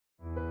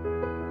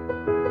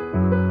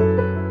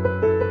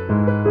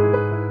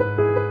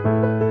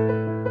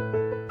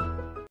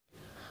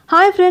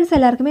Hi friends,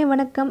 எல்லாருக்குமே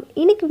வணக்கம்.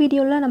 இன்னைக்கு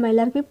வீடியோல நம்ம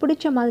எல்லாருக்குமே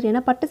பிடிச்ச மாதிரியான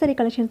பட்டு saree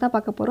கலெக்ஷன்ஸ் தான்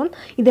பார்க்க போறோம்.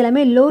 இது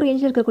எல்லாமே லோ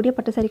ரேஞ்சில இருக்கக்கூடிய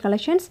பட்டு saree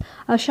கலெக்ஷன்ஸ்.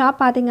 ஷாப்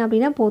பாத்தீங்க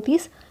அப்படினா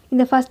Pothys.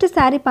 இந்த ஃபர்ஸ்ட்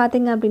saree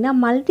பாத்தீங்க அப்படினா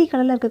மல்டி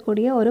கலர்ல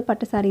இருக்கக்கூடிய ஒரு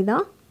பட்டு saree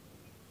தான்.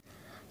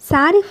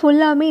 saree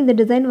ஃபுல்லாமே இந்த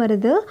டிசைன்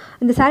வருது.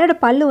 இந்த சாரியோட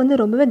பல்லு வந்து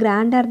ரொம்பவே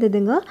கிராண்டா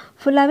இருந்ததுங்க.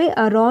 ஃபுல்லாவே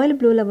ராயல்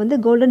ப்ளூல வந்து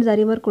கோல்டன்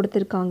ஜரி வர்க்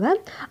கொடுத்திருக்காங்க.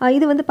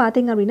 இது வந்து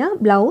பாத்தீங்க அப்படினா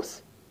ப்ளவுஸ்.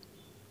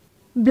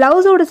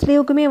 ப்ளவுஸோட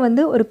ஸ்லீவுக்குமே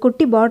வந்து ஒரு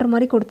குட்டி பார்டர்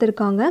மாதிரி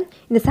கொடுத்துருக்காங்க.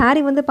 இந்த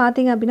saree வந்து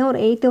பார்த்தீங்க அப்படின்னா ஒரு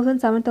 8000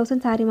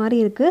 7000 saree மாதிரி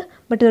இருக்குது.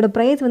 பட் இதோட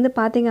ப்ரைஸ் வந்து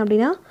பார்த்தீங்க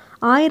அப்படின்னா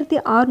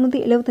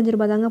 1675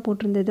 ரூபாய் தாங்க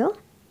போட்டிருந்தது.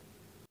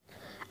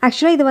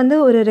 ஆக்சுவலாக இது வந்து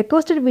ஒரு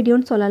ரெக்வஸ்டட்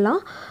வீடியோன்னு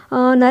சொல்லலாம்.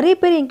 நிறைய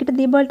பேர் என்கிட்ட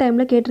தீபாவளி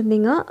டைமில்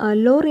கேட்டிருந்தீங்க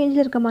லோ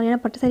ரேஞ்சில் இருக்க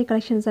மாதிரியான பட்டு saree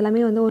கலெக்ஷன்ஸ்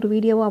எல்லாமே வந்து ஒரு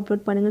வீடியோவை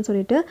அப்லோட் பண்ணுங்கன்னு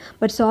சொல்லிட்டு.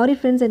 பட் சாரி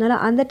ஃப்ரெண்ட்ஸ்,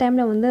 என்னால் அந்த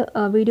டைமில் வந்து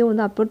வீடியோ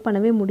வந்து அப்லோட்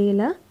பண்ணவே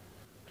முடியல.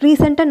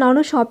 ரீசெண்டாக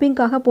நானும்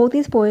ஷாப்பிங்காக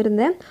போத்தீஸ்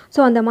போயிருந்தேன். ஸோ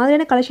அந்த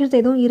மாதிரியான கலெக்ஷன்ஸ்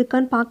எதுவும்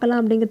இருக்கான்னு பார்க்கலாம்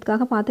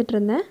அப்படிங்கிறதுக்காக பார்த்துட்டு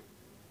இருந்தேன்.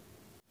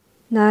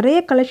 நிறைய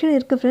கலெக்ஷன்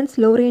இருக்குது ஃப்ரெண்ட்ஸ்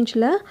லோ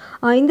ரேஞ்சில்.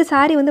 இந்த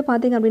saree வந்து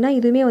பார்த்திங்க அப்படின்னா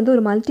இதுவுமே வந்து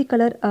ஒரு மல்டி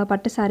கலர்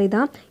பட்டு saree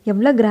தான்.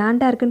 எவ்வளோ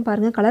கிராண்டாக இருக்குன்னு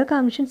பாருங்கள். கலர்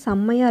காம்பினேஷன்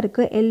செம்மையாக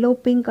இருக்குது. எல்லோ,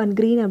 பிங்க் அண்ட்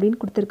க்ரீன்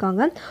அப்படின்னு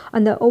கொடுத்துருக்காங்க.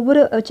 அந்த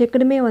ஒவ்வொரு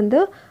செக்குடுமே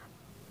வந்து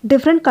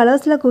டிஃப்ரெண்ட்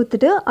கலர்ஸில்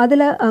கொடுத்துட்டு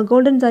அதில்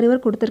கோல்டன் ஜரி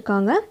ஒர்க்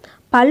கொடுத்துருக்காங்க.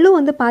 பல்லு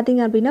வந்து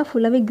பார்த்திங்க அப்படின்னா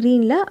ஃபுல்லாகவே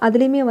க்ரீனில்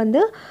அதுலேயுமே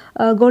வந்து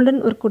கோல்டன்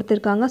ஒர்க்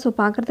கொடுத்துருக்காங்க. ஸோ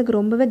பார்க்குறதுக்கு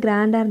ரொம்பவே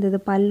கிராண்டாக இருந்தது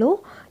பல்லு.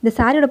 இந்த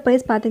சாரியோட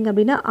ப்ரைஸ் பார்த்திங்க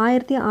அப்படின்னா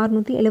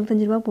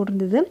 1675 ரூபா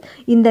போட்டிருந்தது.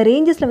 இந்த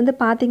ரேஞ்சஸில் வந்து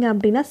பார்த்திங்க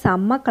அப்படின்னா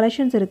செம்ம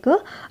கலெக்ஷன்ஸ்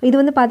இருக்குது. இது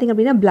வந்து பார்த்திங்க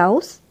அப்படின்னா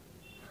ப்ளவுஸ்.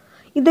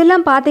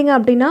 இதெல்லாம் பார்த்தீங்க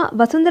அப்படின்னா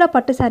வசுந்தரா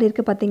பட்டு saree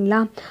இருக்குது பார்த்தீங்களா,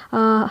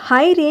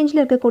 ஹை ரேஞ்சில்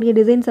இருக்கக்கூடிய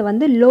டிசைன்ஸை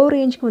வந்து லோ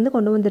ரேஞ்சுக்கு வந்து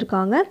கொண்டு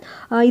வந்திருக்காங்க.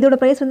 இதோட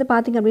ப்ரைஸ் வந்து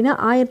பார்த்திங்க அப்படின்னா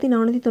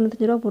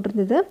 1495 ரூபா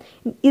போட்டிருந்தது.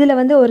 இதில்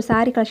வந்து ஒரு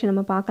saree கலெக்ஷன்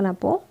நம்ம பார்க்கலாம்.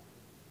 அப்போது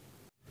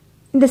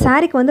இந்த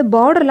சாரீக்கு வந்து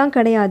பார்டர்லாம்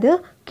கிடையாது.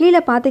 கீழே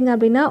பார்த்தீங்க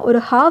அப்படின்னா ஒரு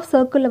ஹாஃப்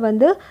சர்க்கிளில்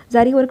வந்து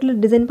ஜரி ஒர்க்கில்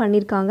டிசைன்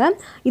பண்ணியிருக்காங்க.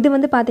 இது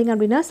வந்து பார்த்திங்க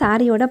அப்படின்னா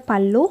சாரியோட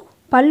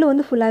பல்லு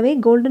வந்து ஃபுல்லாகவே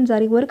கோல்டன்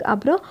ஜரி ஒர்க்,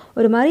 அப்புறம்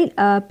ஒரு மாதிரி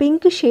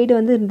பிங்க் ஷேடு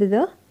வந்து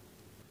இருந்தது.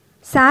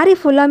 saree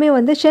ஃபுல்லாமே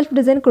வந்து ஷெல்ஃப்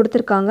டிசைன்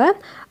கொடுத்துருக்காங்க.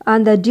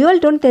 அந்த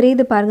டியூவல் டோன்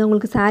தெரியுது பாருங்கள்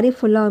உங்களுக்கு. saree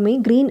ஃபுல்லாகவே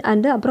க்ரீன்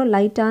அண்டு அப்புறம்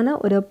லைட்டான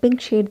ஒரு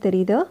பிங்க் ஷேட்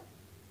தெரியுது.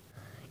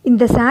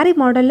 இந்த saree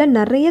மாடலில்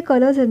நிறைய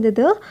கலர்ஸ்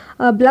இருந்தது.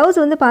 ப்ளவுஸ்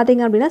வந்து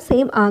பார்த்திங்க அப்படின்னா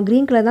சேம்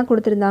க்ரீன் கலர் தான்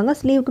கொடுத்துருந்தாங்க.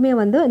 ஸ்லீவுக்குமே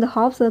வந்து இந்த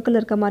ஹாஃப் சர்க்கிள்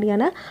இருக்க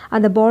மாதிரியான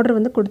அந்த பார்டர்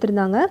வந்து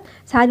கொடுத்துருந்தாங்க.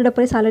 சாரியோட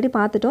ப்ரைஸ் ஆல்ரெடி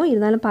பார்த்துட்டோம்.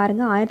 இருந்தாலும்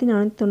பாருங்கள்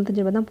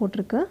 1495 ரூபா தான்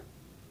போட்டிருக்கு.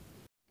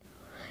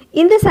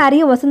 இந்த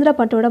சாரியும் வசுந்தரா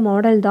பட்டோட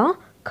மாடல் தான்.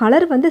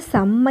 கலர் வந்து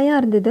செம்மையாக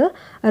இருந்தது.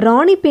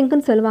 ராணி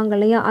பிங்க்குன்னு சொல்லுவாங்க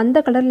இல்லையா, அந்த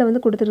கலரில்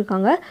வந்து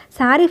கொடுத்துருக்காங்க.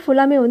 saree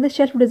ஃபுல்லாமே வந்து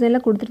ஷெல்ஃப்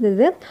டிசைனில்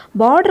கொடுத்துருந்தது.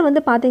 பார்டர்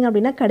வந்து பார்த்திங்க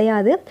அப்படின்னா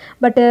கிடையாது.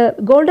 பட்டு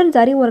கோல்டன்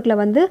ஜரி ஒர்க்கில்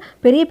வந்து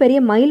பெரிய பெரிய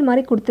மயில்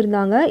மாதிரி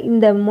கொடுத்துருந்தாங்க.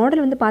 இந்த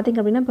மாடல் வந்து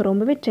பார்த்திங்க அப்படின்னா இப்போ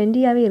ரொம்பவே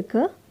ட்ரெண்டியாகவே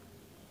இருக்குது.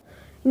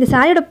 இந்த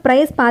சாரியோட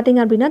ப்ரைஸ்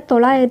பார்த்திங்க அப்படின்னா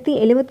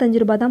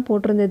 975 ரூபா தான்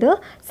போட்டிருந்தது.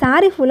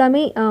 saree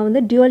ஃபுல்லாமே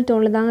வந்து டியூவல்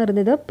டோனில் தாங்க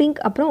இருந்தது.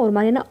 பிங்க் அப்புறம் ஒரு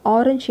மாதிரியான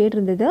ஆரஞ்ச் ஷேட்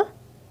இருந்தது.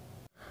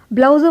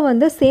 ப்ளவுஸும்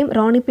வந்து சேம்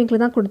ராணி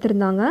பிங்க்கில் தான்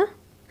கொடுத்துருந்தாங்க.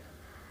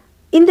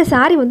 இந்த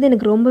saree வந்து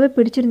எனக்கு ரொம்பவே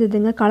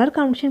பிடிச்சிருந்ததுங்க. கலர்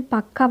காம்பினேஷன்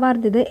பக்காவாக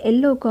இருந்தது.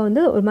 எல்லோவுக்கு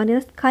வந்து ஒரு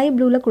மாதிரியான ஸ்கை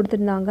ப்ளூவில்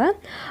கொடுத்துருந்தாங்க.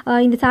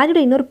 இந்த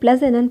சாரியோட இன்னொரு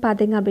ப்ளஸ் என்னென்னு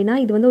பார்த்தீங்க அப்படின்னா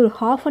இது வந்து ஒரு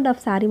half and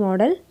half saree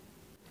model.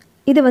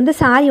 இது வந்து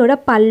சாரியோட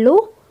பல்லு.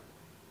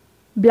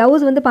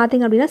 ப்ளவுஸ் வந்து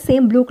பார்த்திங்க அப்படின்னா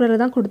சேம் ப்ளூ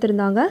கலரில் தான்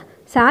கொடுத்துருந்தாங்க.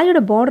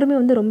 சாரியோட பார்டருமே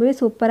வந்து ரொம்பவே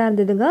சூப்பராக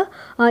இருந்ததுங்க.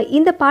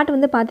 இந்த பார்ட்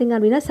வந்து பார்த்திங்க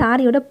அப்படின்னா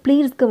சாரியோட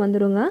ப்ளீட்ஸ்க்கு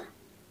வந்துடுங்க.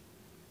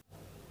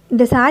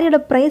 இந்த சாரியோட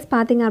ப்ரைஸ்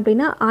பார்த்திங்க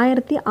அப்படின்னா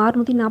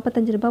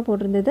 1645 ரூபா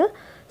போட்டிருந்தது.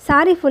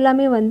 saree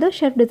ஃபுல்லாமே வந்து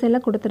ஷெல்ஃப்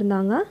டிசைனில்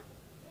கொடுத்துருந்தாங்க.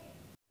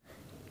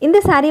 இந்த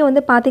சாரியை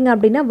வந்து பார்த்திங்க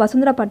அப்படின்னா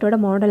வசுந்தரா பட்டோட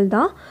மாடல்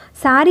தான்.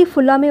 saree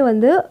ஃபுல்லாமே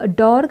வந்து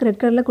டார்க்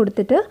ரெட் கலரில்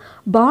கொடுத்துட்டு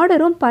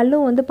பார்டரும்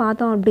பல்லும் வந்து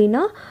பார்த்தோம்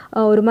அப்படின்னா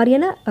ஒரு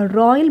மாதிரியான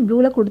ராயல்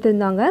ப்ளூவில்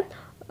கொடுத்துருந்தாங்க.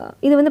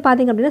 இது வந்து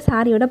பார்த்திங்க அப்படின்னா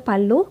சாரியோட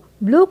பல்லு.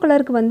 ப்ளூ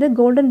கலருக்கு வந்து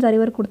கோல்டன் ஜரி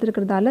ஒர்க்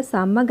கொடுத்துருக்கிறதால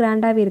செம்ம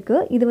கிராண்டாகவே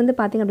இருக்குது. இது வந்து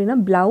பார்த்திங்க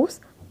அப்படின்னா ப்ளவுஸ்.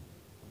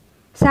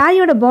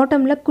 சாரியோட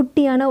பாட்டமில்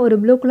குட்டியான ஒரு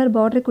ப்ளூ கலர்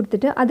பார்டர்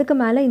கொடுத்துட்டு அதுக்கு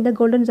மேலே இந்த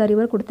கோல்டன் ஜரி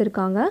ஒர்க்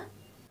கொடுத்துருக்காங்க.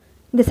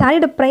 இந்த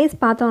சாரியோட ப்ரைஸ்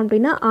பார்த்தோம்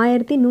அப்படின்னா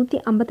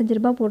 1155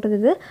 ரூபா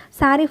போட்டிருந்தது.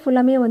 saree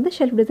ஃபுல்லாமே வந்து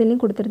ஷெல்ஃப்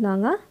டிசைன்லையும்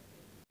கொடுத்துருந்தாங்க.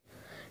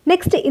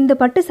 நெக்ஸ்ட் இந்த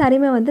பட்டு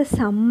சாரியுமே வந்து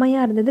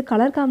செம்மையாக இருந்தது.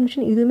 கலர்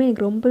காம்பினேஷன் இதுவுமே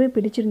எனக்கு ரொம்பவே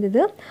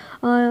பிடிச்சிருந்தது.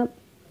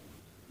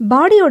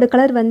 பாடியோட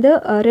கலர் வந்து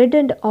ரெட்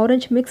அண்ட்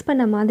ஆரஞ்ச் மிக்ஸ்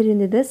பண்ண மாதிரி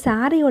இருந்தது.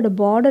 சாரியோட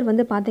பார்டர்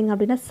வந்து பார்த்திங்க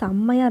அப்படின்னா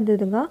செம்மையாக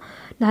இருந்ததுங்க.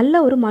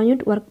 நல்ல ஒரு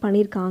மைன்யூட் ஒர்க்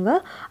பண்ணியிருக்காங்க.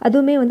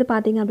 அதுவுமே வந்து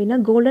பார்த்திங்க அப்படின்னா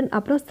கோல்டன்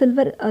அப்புறம்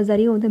சில்வர்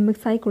ஜரியும் வந்து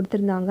மிக்ஸ் ஆகி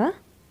கொடுத்துருந்தாங்க.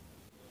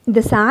 இந்த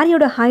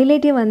சாரியோட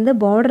ஹைலைட்டே வந்து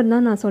பார்டர்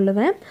தான் நான்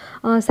சொல்லுவேன்.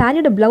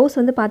 சாரியோட ப்ளவுஸ்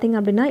வந்து பார்த்திங்க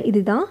அப்படின்னா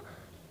இதுதான்.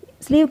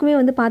 ஸ்லீவுக்குமே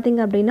வந்து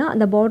பார்த்திங்க அப்படின்னா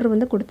அந்த பார்டர்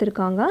வந்து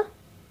கொடுத்துருக்காங்க.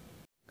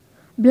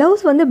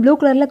 ப்ளவுஸ் வந்து ப்ளூ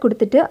கலரில்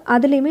கொடுத்துட்டு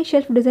அதுலேயுமே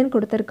ஷெல்ஃப் டிசைன்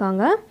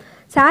கொடுத்துருக்காங்க.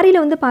 சாரியில்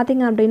வந்து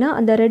பார்த்திங்க அப்படின்னா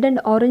அந்த ரெட்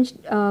அண்ட் ஆரஞ்ச்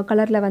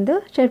கலரில் வந்து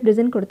ஷெல்ஃப்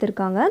டிசைன்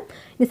கொடுத்துருக்காங்க.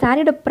 இந்த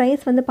சாரியோட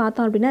ப்ரைஸ் வந்து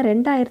பார்த்தோம் அப்படின்னா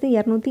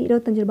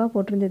 2225 ரூபா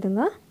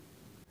போட்டிருந்ததுங்க.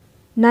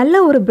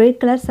 நல்ல ஒரு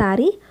பிரைட் கலர்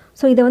saree.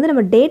 ஸோ இதை வந்து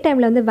நம்ம டே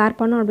டைமில் வந்து வேர்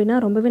பண்ணோம் அப்படின்னா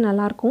ரொம்பவே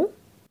நல்லாயிருக்கும்.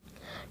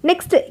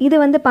 நெக்ஸ்ட் இது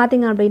வந்து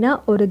பார்த்திங்க அப்படின்னா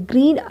ஒரு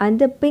green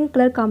and pink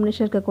colour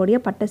combination இருக்கக்கூடிய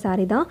பட்டு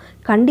சாரீ தான்.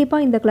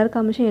 கண்டிப்பாக இந்த கலர்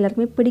காம்பினேஷன்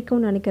எல்லாருக்குமே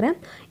பிடிக்கும்னு நினைக்கிறேன்.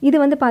 இது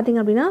வந்து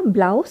பார்த்திங்க அப்படின்னா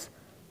ப்ளவுஸ்,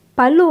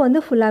 பல்லு வந்து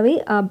ஃபுல்லாகவே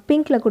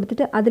பிங்க்கில்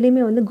கொடுத்துட்டு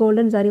அதுலேயுமே வந்து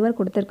கோல்டன் ஜரி ஒர்க்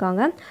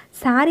கொடுத்துருக்காங்க.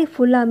 சாரீ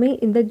ஃபுல்லாமே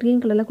இந்த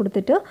க்ரீன் கலரில்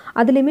கொடுத்துட்டு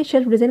அதுலேயுமே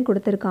ஷெல்ஃப் டிசைன்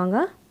கொடுத்துருக்காங்க.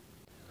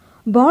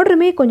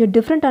 பார்டருமே கொஞ்சம்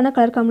டிஃப்ரெண்ட்டான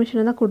கலர்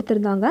காம்பினேஷனில் தான்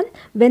கொடுத்துருந்தாங்க.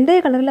 வெந்தய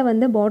கலரில்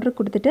வந்து பார்டர்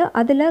கொடுத்துட்டு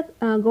அதில்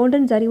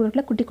கோல்டன் ஜரி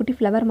ஒர்க்கில் குட்டி குட்டி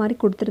ஃப்ளவர் மாதிரி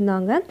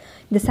கொடுத்துருந்தாங்க.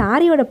 இந்த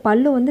சாரியோட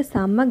பல்லு வந்து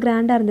செம்ம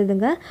கிராண்டாக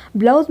இருந்ததுங்க.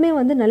 ப்ளவுஸுமே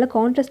வந்து நல்ல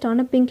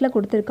கான்ட்ராஸ்டான பிங்க்கில்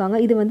கொடுத்துருக்காங்க.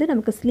 இது வந்து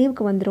நமக்கு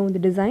ஸ்லீவுக்கு வந்துடும்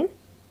இந்த டிசைன்.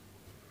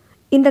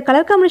 இந்த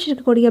கலர் காம்பினேஷன்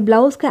இருக்கக்கூடிய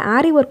ப்ளவுஸ்க்கு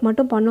ஆரி ஒர்க்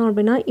மட்டும் பண்ணோம்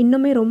அப்படின்னா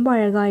இன்னுமே ரொம்ப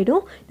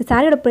அழகாகிடும். இந்த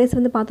சாரியோட ப்ரைஸ்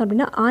வந்து பார்த்தோம்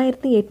அப்படின்னா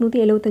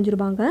 1875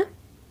 ரூபாங்க.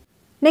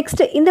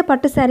 நெக்ஸ்ட் இந்த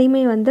பட்டு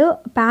சாரியுமே வந்து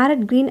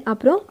பேரட் க்ரீன்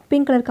அப்புறம்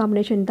பிங்க் கலர்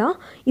காம்பினேஷன் தான்.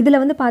 இதில்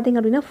வந்து பார்த்திங்க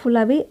அப்படின்னா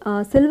ஃபுல்லாகவே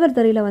சில்வர்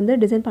ஜரியில் வந்து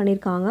டிசைன்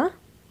பண்ணியிருக்காங்க.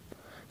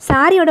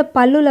 சாரியோட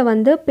பல்லுவில்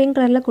வந்து பிங்க்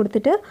கலரில்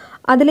கொடுத்துட்டு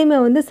அதுலேயுமே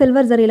வந்து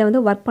சில்வர் ஜரியில்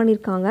வந்து ஒர்க்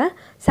பண்ணியிருக்காங்க.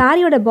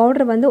 சாரியோட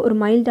பார்டர் வந்து ஒரு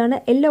மைல்டான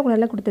எல்லோ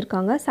கலரில்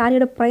கொடுத்துருக்காங்க.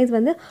 சாரியோட ப்ரைஸ்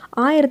வந்து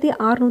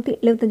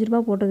 1675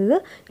 ரூபா போட்டிருந்தது.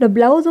 இதோட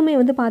ப்ளவுஸுமே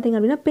வந்து பார்த்திங்க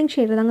அப்படின்னா பிங்க்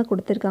ஷேடில் தாங்க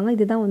கொடுத்துருக்காங்க.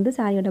 இதுதான் வந்து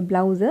சாரியோட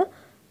ப்ளவுஸு.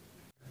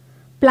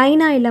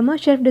 ப்ளைனாக இல்லாமல்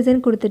ஷெல்ஃப்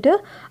டிசைன் கொடுத்துட்டு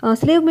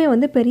ஸ்லீவுமே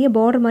வந்து பெரிய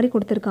பார்டர் மாதிரி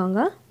கொடுத்துருக்காங்க.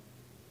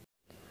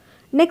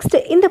 நெக்ஸ்ட்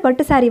இந்த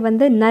பட்டு சாரீ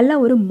வந்து நல்ல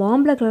ஒரு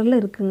மாம்பழ கலரில்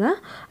இருக்குங்க.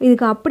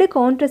 இதுக்கு அப்படியே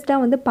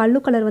கான்ட்ராஸ்ட்டாக வந்து பல்லு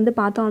கலர் வந்து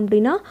பார்த்தோம்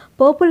அப்படின்னா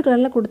பர்பிள்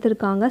கலரில்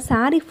கொடுத்துருக்காங்க.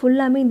 சாரீ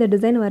ஃபுல்லாமே இந்த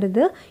டிசைன்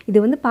வருது. இது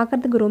வந்து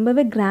பார்க்குறதுக்கு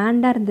ரொம்பவே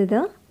கிராண்டாக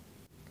இருந்தது.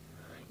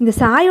 இந்த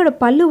சாரியோட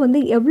பல்லு வந்து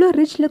எவ்வளோ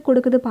ரிச் லுக்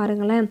கொடுக்குது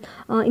பாருங்களேன்.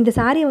 இந்த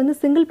சாரியை வந்து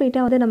சிங்கிள்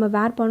பீட்டாக வந்து நம்ம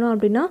வேர் பண்ணோம்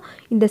அப்படின்னா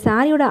இந்த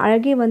சாரியோட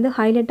அழகே வந்து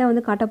ஹைலைட்டாக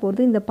வந்து காட்ட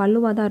போகிறது இந்த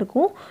பல்லுவாக தான்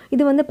இருக்கும்.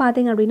 இது வந்து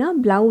பார்த்திங்க அப்படின்னா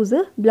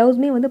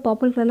ப்ளவுஸுமே வந்து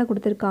பர்பிள் கலரில்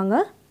கொடுத்துருக்காங்க.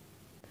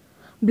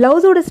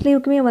 ப்ளவுஸோட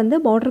ஸ்லீவுக்குமே வந்து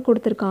பார்டர்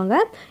கொடுத்துருக்காங்க.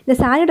 இந்த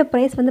சாரியோட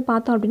ப்ரைஸ் வந்து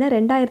பார்த்தோம் அப்படின்னா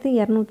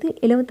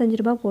 2275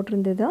 ரூபா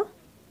போட்டிருந்தது.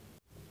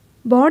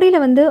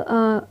 பாடியில் வந்து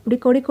இப்படி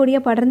கொடி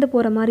கொடியாக படர்ந்து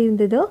போகிற மாதிரி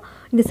இருந்தது.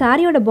 இந்த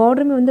சாரியோட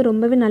பார்டருமே வந்து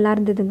ரொம்பவே நல்லா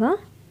இருந்ததுங்க.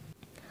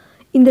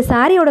 இந்த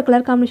சாரியோட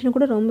கலர் காம்பினேஷன்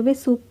கூட ரொம்பவே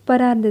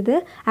சூப்பராக இருந்தது.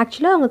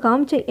 ஆக்சுவலாக அவங்க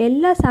காமிச்ச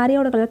எல்லா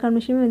சாரியோட கலர்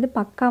காம்பினேஷனுமே வந்து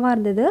பக்காவாக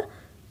இருந்தது.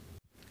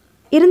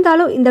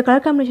 இருந்தாலும் இந்த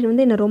கலர் காம்பினேஷன்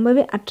வந்து என்னை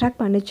ரொம்பவே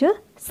அட்ராக்ட் பண்ணிச்சு.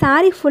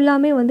 சாரீ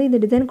ஃபுல்லாமே வந்து இந்த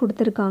டிசைன்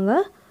கொடுத்துருக்காங்க.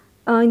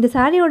 இந்த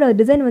சாரியோட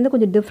டிசைன் வந்து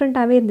கொஞ்சம்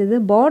டிஃப்ரெண்ட்டாகவே இருந்தது.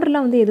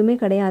 பார்டர்லாம் வந்து எதுவுமே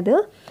கிடையாது.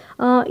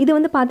 இது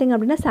வந்து பார்த்திங்க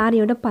அப்படின்னா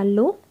சாரியோட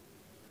பல்லு.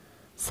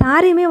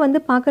 சாரியுமே வந்து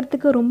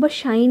பார்க்குறதுக்கு ரொம்ப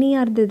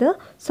ஷைனியாக இருந்தது,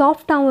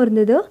 சாஃப்டாகவும்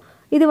இருந்தது.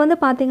 இது வந்து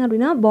பார்த்திங்க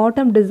அப்படின்னா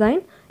பாட்டம்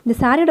டிசைன். இந்த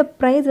சாரியோட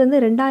ப்ரைஸ் வந்து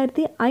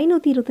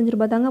 2525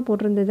 ரூபா தாங்க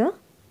போட்டிருந்தது.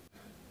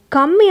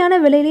 கம்மியான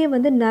விலையிலே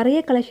வந்து நிறைய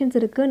கலெக்ஷன்ஸ்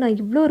இருக்குது. நான்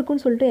இவ்வளோ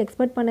இருக்குன்னு சொல்லிட்டு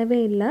எக்ஸ்பெக்ட் பண்ணவே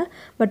இல்லை.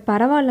 பட்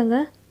பரவாயில்லைங்க.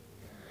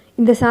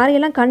 இந்த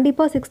சாரியெல்லாம்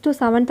கண்டிப்பாக 6,000 to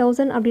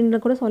 7,000 அப்படின்ற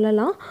கூட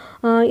சொல்லலாம்.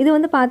 இது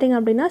வந்து பார்த்திங்க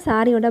அப்படின்னா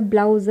சாரியோட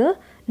ப்ளவுஸு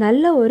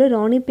நல்ல ஒரு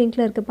ராணி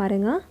பிங்க்கில் இருக்குது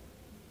பாருங்கள்.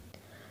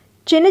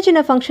 சின்ன சின்ன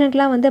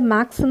ஃபங்க்ஷனுக்குலாம் வந்து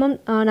மேக்ஸிமம்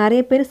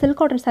நிறைய பேர் சில்க்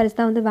காட்டன் சாரீஸ்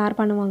தான் வந்து வேர்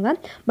பண்ணுவாங்க.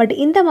 பட்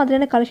இந்த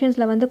மாதிரியான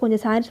கலெக்ஷன்ஸில் வந்து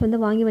கொஞ்சம் சாரீஸ் வந்து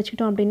வாங்கி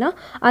வச்சுக்கிட்டோம் அப்படின்னா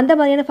அந்த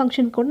மாதிரியான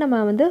ஃபங்க்ஷனுக்கு கூட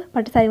நம்ம வந்து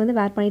பட்டு சாரீ வந்து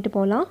வேர் பண்ணிட்டு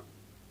போகலாம்.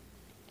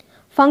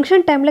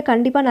 ஃபங்க்ஷன் டைமில்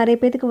கண்டிப்பாக நிறைய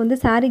பேருக்கு வந்து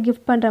சாரீ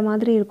கிஃப்ட் பண்ணுற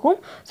மாதிரி இருக்கும்.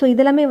 ஸோ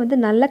இதெல்லாமே வந்து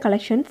நல்ல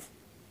கலெக்ஷன்ஸ்.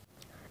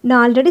 நான்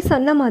ஆல்ரெடி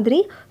சொன்ன மாதிரி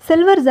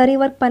சில்வர் ஜரி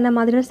ஒர்க் பண்ண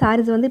மாதிரியான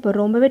சாரீஸ் வந்து இப்போ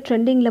ரொம்பவே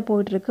ட்ரெண்டிங்கில்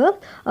போயிட்டுருக்கு.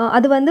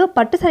 அது வந்து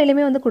பட்டு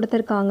சாரிலையுமே வந்து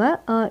கொடுத்துருக்காங்க.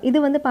 இது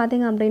வந்து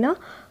பார்த்திங்க அப்படின்னா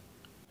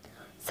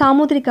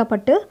சாமுத்திரிக்கா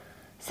பட்டு.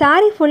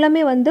 சாரீ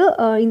ஃபுல்லாமே வந்து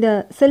இந்த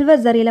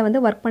சில்வர் ஜரியில்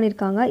வந்து ஒர்க்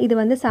பண்ணியிருக்காங்க. இது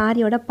வந்து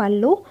சாரியோட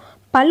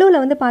பல்லுவில்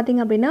வந்து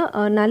பார்த்திங்க அப்படின்னா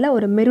நல்ல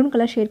ஒரு மெரூன்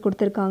கலர் ஷேட்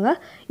கொடுத்துருக்காங்க.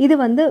 இது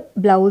வந்து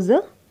ப்ளவுஸு.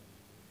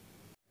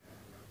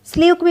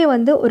 ஸ்லீவுக்குமே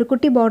வந்து ஒரு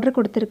குட்டி பார்டர்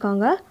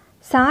கொடுத்துருக்காங்க.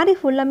 சாரீ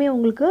ஃபுல்லாமே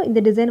உங்களுக்கு இந்த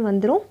டிசைன்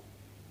வந்துடும்.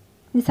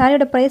 இந்த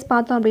சாரியோட ப்ரைஸ்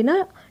பார்த்தோம் அப்படின்னா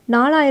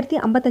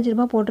 4055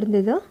 ரூபா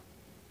போட்டிருந்தது.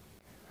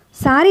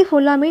 சாரீ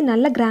ஃபுல்லாமே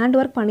நல்ல கிராண்ட்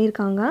ஒர்க்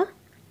பண்ணியிருக்காங்க.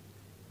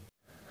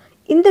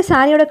 இந்த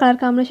சாரியோட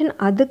கலர் காம்பினேஷன்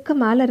அதுக்கு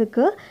மேலே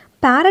இருக்குது.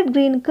 பேரட்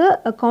க்ரீனுக்கு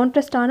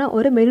கான்ட்ராஸ்டான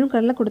ஒரு மெரூன்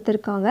கலரில்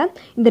கொடுத்துருக்காங்க.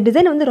 இந்த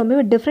டிசைன் வந்து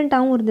ரொம்பவே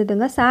டிஃப்ரெண்ட்டாகவும்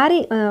இருந்ததுங்க.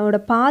 சாரியோட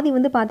பாதி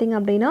வந்து பார்த்திங்க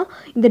அப்படின்னா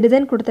இந்த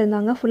டிசைன்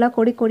கொடுத்துருந்தாங்க. ஃபுல்லாக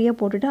கொடி கொடியாக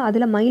போட்டுட்டு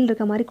அதில் மயில்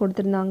இருக்க மாதிரி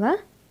கொடுத்துருந்தாங்க.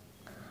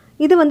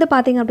 இது வந்து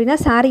பார்த்திங்க அப்படின்னா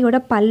சாரியோட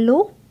பல்லு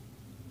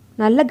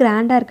நல்ல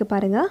கிராண்டாக இருக்குது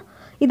பாருங்கள்.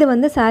 இது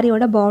வந்து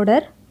சாரியோட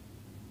பார்டர்.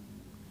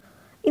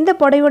 இந்த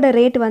புடவையோட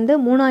ரேட் வந்து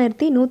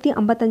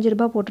 3155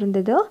 ரூபா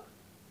போட்டிருந்தது.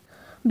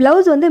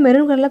 ப்ளவுஸ் வந்து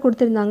மெரூன் கலரில்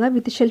கொடுத்துருந்தாங்க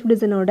வித் ஷெல்ஃப்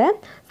டிசைனோட.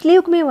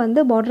 ஸ்லீவுக்குமே வந்து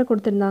பார்டர்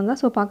கொடுத்துருந்தாங்க.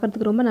 ஸோ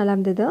பார்க்குறதுக்கு ரொம்ப நல்லா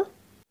இருந்தது.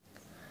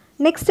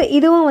 நெக்ஸ்ட்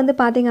இதுவும் வந்து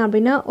பார்த்திங்க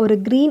அப்படின்னா ஒரு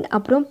க்ரீன்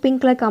அப்புறம்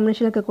பிங்க் கலர்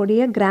காம்பினேஷன்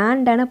இருக்கக்கூடிய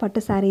கிராண்டான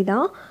பட்டு சாரீ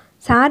தான்.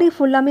 சாரீ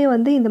ஃபுல்லாமே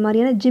வந்து இந்த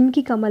மாதிரியான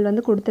ஜிம்கி கமல்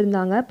வந்து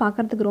கொடுத்துருந்தாங்க.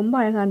 பார்க்குறதுக்கு ரொம்ப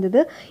அழகாக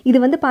இருந்தது. இது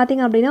வந்து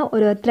பார்த்திங்க அப்படின்னா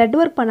ஒரு த்ரெட்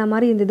ஒர்க் பண்ண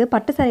மாதிரி இருந்தது.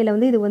 பட்டு சாரியில்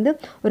வந்து இது வந்து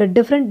ஒரு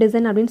டிஃப்ரெண்ட்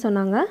டிசைன் அப்படின்னு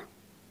சொன்னாங்க.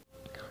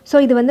 ஸோ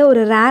இது வந்து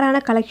ஒரு ரேரான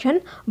கலெக்ஷன்.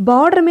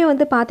 பார்டருமே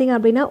வந்து பார்த்திங்க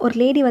அப்படின்னா ஒரு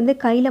லேடி வந்து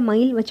கையில்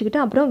மயில் வச்சுக்கிட்டு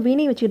அப்புறம்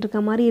வீணை வச்சுக்கிட்டு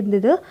இருக்க மாதிரி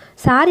இருந்தது.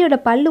 சாரியோட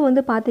பல்லு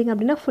வந்து பார்த்திங்க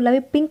அப்படின்னா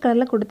ஃபுல்லாகவே பிங்க்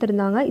கலரில்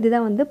கொடுத்துருந்தாங்க.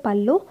 இதுதான் வந்து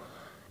பல்லு.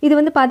 இது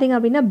வந்து பார்த்திங்க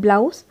அப்படின்னா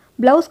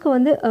ப்ளவுஸ்க்கு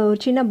வந்து ஒரு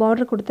சின்ன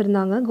பார்டர்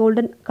கொடுத்துருந்தாங்க.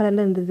 கோல்டன்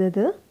கலரில் இருந்தது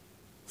அது.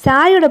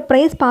 சாரியோட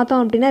ப்ரைஸ்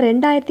பார்த்தோம் அப்படின்னா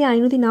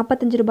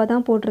 2545 ரூபா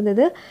தான்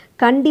போட்டிருந்தது.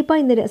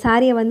 கண்டிப்பாக இந்த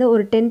சாரியை வந்து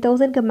ஒரு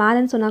 10,000க்கு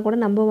மேலேன்னு சொன்னால் கூட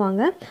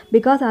நம்புவாங்க.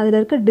 பிகாஸ் அதில்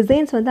இருக்க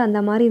டிசைன்ஸ் வந்து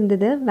அந்த மாதிரி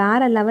இருந்தது,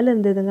 வேறு லெவலில்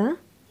இருந்ததுங்க.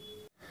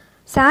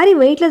 சாரீ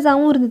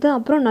வெயிட்லெஸ்ஸாகவும் இருந்தது,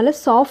 அப்புறம் நல்ல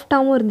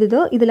சாஃப்டாகவும் இருந்தது.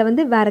 இதில்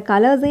வந்து வேறு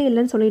கலர்ஸே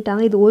இல்லைன்னு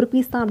சொல்லிட்டாங்க, இது ஒரு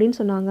பீஸ் தான் அப்படின்னு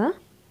சொன்னாங்க.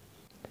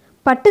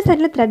 பட்டு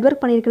சாரியில் த்ரெட்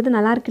ஒர்க் பண்ணியிருக்கிறது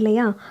நல்லாயிருக்கு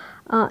இல்லையா?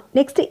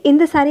 நெக்ஸ்ட்டு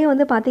இந்த சாரியை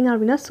வந்து பார்த்திங்க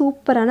அப்படின்னா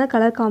சூப்பரான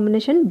கலர்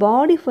காம்பினேஷன்.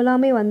 பாடி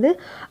ஃபுல்லாமே வந்து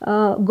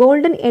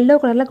கோல்டன் எல்லோ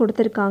கலரில்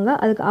கொடுத்துருக்காங்க.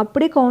 அதுக்கு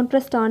அப்படியே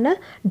கான்ட்ராஸ்டான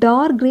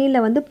டார்க்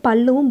க்ரீனில் வந்து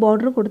பல்லுவும்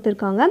பார்டரும்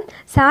கொடுத்துருக்காங்க.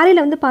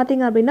 சாரியில் வந்து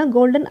பார்த்திங்க அப்படின்னா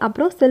கோல்டன்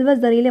அப்புறம்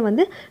சில்வர் சரியில்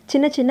வந்து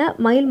சின்ன சின்ன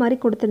மயில் மாதிரி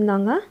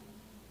கொடுத்துருந்தாங்க.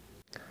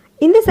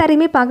 இந்த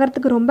சாரியுமே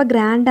பார்க்குறதுக்கு ரொம்ப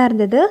கிராண்டாக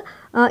இருந்தது.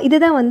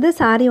 இதுதான் வந்து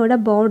சாரியோட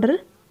பார்டர்.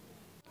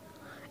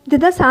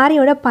 இதுதான்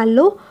சாரியோட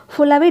பல்லு.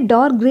 ஃபுல்லாகவே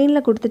டார்க்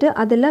க்ரீனில் கொடுத்துட்டு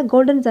அதில்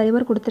கோல்டன்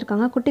ஜரிவர்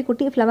கொடுத்துருக்காங்க. குட்டி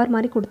குட்டி ஃப்ளவர்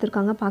மாதிரி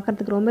கொடுத்துருக்காங்க.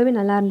 பார்க்குறதுக்கு ரொம்பவே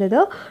நல்லா இருந்தது.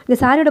 இந்த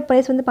சாரியோட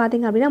ப்ரைஸ் வந்து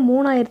பார்த்திங்க அப்படின்னா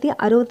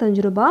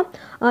 3065 ரூபா.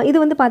 இது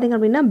வந்து பார்த்திங்க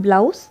அப்படின்னா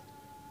ப்ளவுஸ்.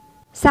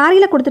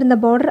 சாரியில் கொடுத்துருந்த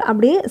பார்டர்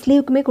அப்படியே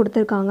ஸ்லீவுக்குமே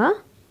கொடுத்துருக்காங்க.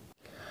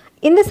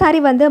 இந்த சாரீ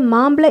வந்து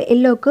மாம்பழ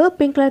எல்லோவுக்கு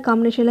பிங்க் கலர்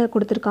காம்பினேஷனில்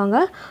கொடுத்துருக்காங்க.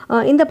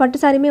 இந்த பட்டு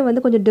சாரியுமே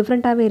வந்து கொஞ்சம்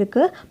டிஃப்ரெண்ட்டாகவே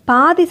இருக்குது.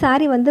 பாதி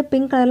சாரீ வந்து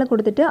பிங்க் கலரில்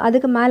கொடுத்துட்டு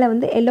அதுக்கு மேலே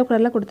வந்து எல்லோ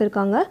கலரில்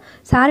கொடுத்துருக்காங்க.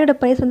 சாரியோட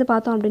ப்ரைஸ் வந்து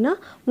பார்த்தோம் அப்படின்னா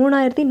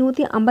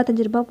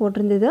 3155 ரூபா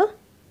போட்டிருந்தது.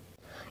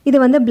 இது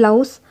வந்து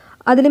ப்ளவுஸ்.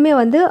 அதுலேயுமே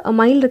வந்து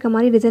மயில் இருக்க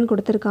மாதிரி டிசைன்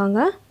கொடுத்துருக்காங்க.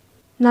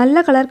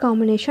 நல்ல கலர்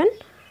காம்பினேஷன்.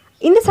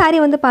 இந்த சாரீ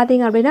வந்து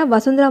பார்த்திங்க அப்படின்னா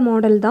வசுந்தரா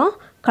மாடல் தான்.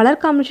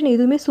 கலர் காம்பினேஷன்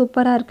எதுவுமே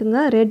சூப்பராக இருக்குங்க.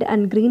 Red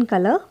and green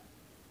colour.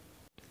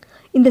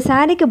 இந்த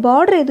சாரீக்கு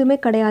பார்டர் எதுவுமே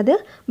கிடையாது.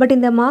 பட்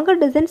இந்த மாங்கல்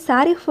டிசைன்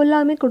சாரீ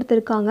ஃபுல்லாகவே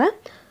கொடுத்துருக்காங்க.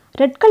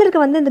 ரெட் கலருக்கு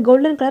வந்து இந்த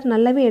கோல்டன் கலர்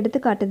நல்லாவே எடுத்து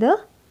காட்டுது.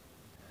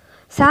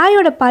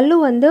 சாரியோட பல்லு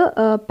வந்து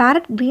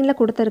பேரட் க்ரீனில்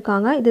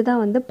கொடுத்துருக்காங்க.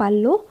 இதுதான் வந்து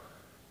பல்லு.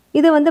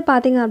 இது வந்து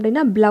பார்த்திங்க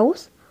அப்படின்னா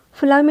ப்ளவுஸ்.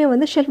 ஃபுல்லாகவே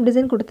வந்து ஷெல்ஃப்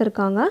டிசைன்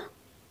கொடுத்துருக்காங்க.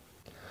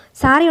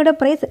 சாரியோட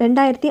ப்ரைஸ்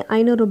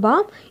 2500 ரூபா.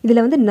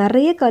 இதில் வந்து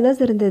நிறைய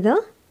கலர்ஸ் இருந்தது.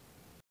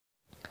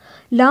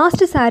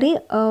 லாஸ்ட்டு சாரீ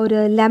ஒரு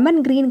லெமன்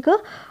க்ரீனுக்கு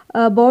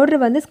பார்டர்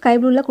வந்து ஸ்கை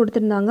ப்ளூவில்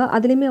கொடுத்துருந்தாங்க.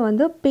 அதுலேயுமே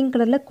வந்து பிங்க்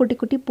கலரில் குட்டி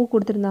குட்டி பூ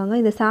கொடுத்துருந்தாங்க.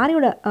 இந்த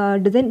சாரியோட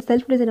டிசைன்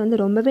செல்ஃப் டிசைன்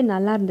வந்து ரொம்பவே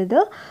நல்லா இருந்தது.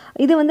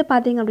 இது வந்து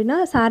பார்த்திங்க அப்படின்னா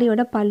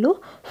சாரியோட பல்லு.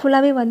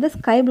 ஃபுல்லாகவே வந்து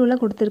ஸ்கை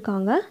ப்ளூவில்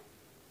கொடுத்துருக்காங்க.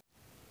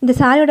 இந்த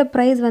சாரியோட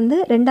ப்ரைஸ் வந்து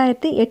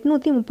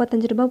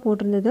 2835 ரூபா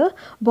போட்டிருந்தது.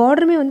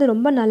 பார்டருமே வந்து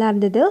ரொம்ப நல்லா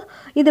இருந்தது.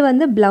 இது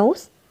வந்து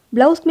ப்ளவுஸ்.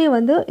 ப்ளவுஸ்க்குமே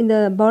வந்து இந்த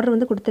பார்டர்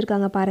வந்து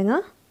கொடுத்துருக்காங்க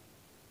பாருங்கள்.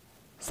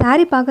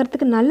 சாரீ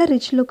பார்க்குறதுக்கு நல்ல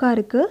ரிச் லுக்காக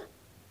இருக்குது.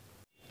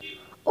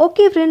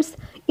 ஓகே ஃப்ரெண்ட்ஸ்,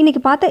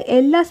 இன்றைக்கி பார்த்த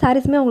எல்லா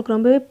சாரீஸுமே உங்களுக்கு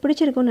ரொம்பவே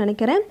பிடிச்சிருக்குன்னு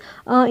நினைக்கிறேன்.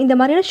 இந்த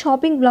மாதிரியான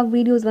ஷாப்பிங் vlog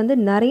வீடியோஸ் வந்து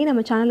நிறைய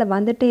நம்ம சேனலில்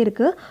வந்துகிட்டே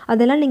இருக்குது.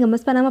 அதெல்லாம் நீங்கள்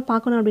மிஸ் பண்ணாமல்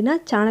பார்க்கணும் அப்படின்னா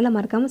சேனலை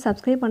மறக்காமல்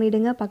சப்ஸ்கிரைப்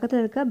பண்ணிவிடுங்க.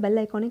 பக்கத்தில் இருக்க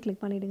பெல் ஐக்கானையும்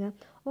கிளிக் பண்ணிவிடுங்க.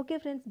 ஓகே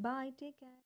ஃப்ரெண்ட்ஸ், பாய், டேக் கேர்.